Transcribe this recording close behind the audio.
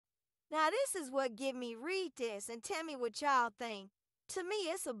Now this is what get me. Read this and tell me what y'all think. To me,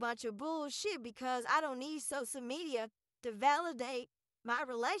 it's a bunch of bullshit because I don't need social media to validate my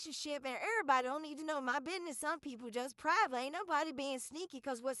relationship, and everybody don't need to know my business. Some people just private. Ain't nobody being sneaky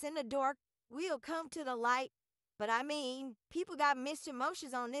because what's in the dark will come to the light. But I mean, people got mixed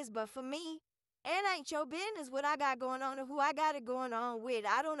emotions on this, but for me, it ain't your business what I got going on or who I got it going on with.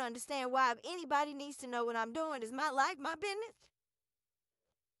 I don't understand why if anybody needs to know what I'm doing. Is my life my business?